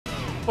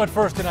But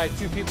first tonight,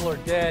 2 people are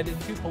dead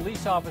and 2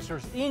 police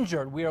officers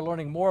injured. We are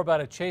learning more about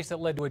a chase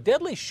that led to a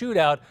deadly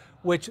shootout,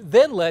 which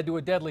then led to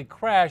a deadly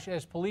crash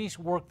as police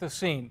worked the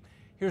scene.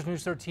 Here's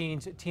News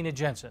 13's Tina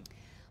Jensen.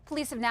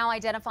 Police have now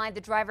identified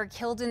the driver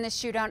killed in this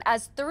shootout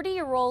as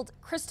 30-year-old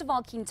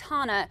Cristobal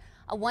Quintana,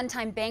 a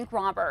one-time bank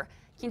robber.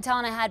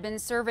 Quintana had been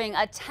serving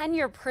a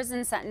 10-year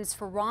prison sentence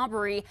for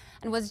robbery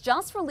and was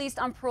just released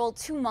on parole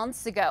 2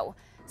 months ago.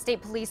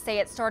 State police say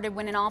it started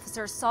when an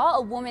officer saw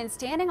a woman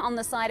standing on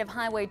the side of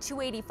Highway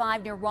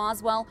 285 near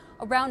Roswell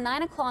around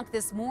 9 o'clock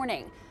this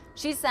morning.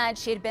 She said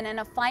she had been in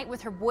a fight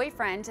with her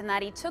boyfriend and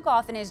that he took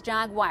off in his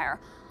Jaguar.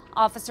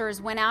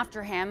 Officers went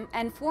after him,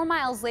 and 4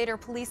 miles later,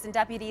 police and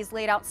deputies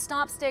laid out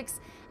stop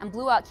sticks and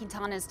blew out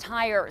Quintana's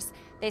tires.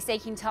 They say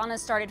Quintana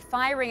started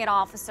firing at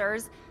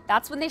officers.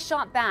 That's when they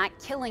shot back,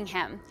 killing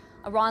him.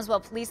 A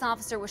Roswell police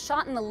officer was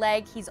shot in the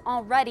leg. He's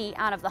already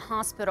out of the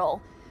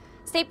hospital.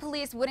 State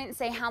police wouldn't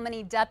say how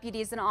many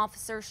deputies and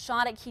officers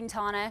shot at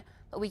Quintana,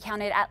 but we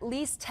counted at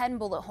least 10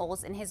 bullet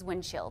holes in his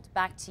windshield.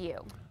 Back to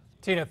you.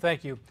 Tina,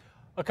 thank you.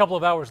 A couple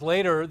of hours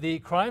later, the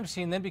crime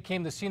scene then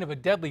became the scene of a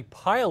deadly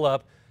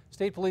pileup.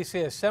 State police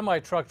say a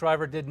semi-truck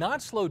driver did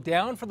not slow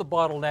down for the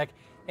bottleneck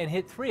and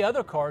hit 3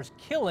 other cars,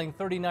 killing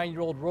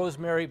 39-year-old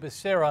Rosemary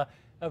Becerra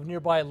of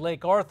nearby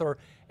Lake Arthur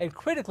and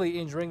critically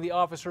injuring the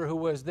officer who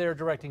was there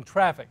directing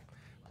traffic.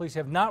 Police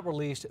have not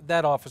released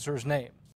that officer's name.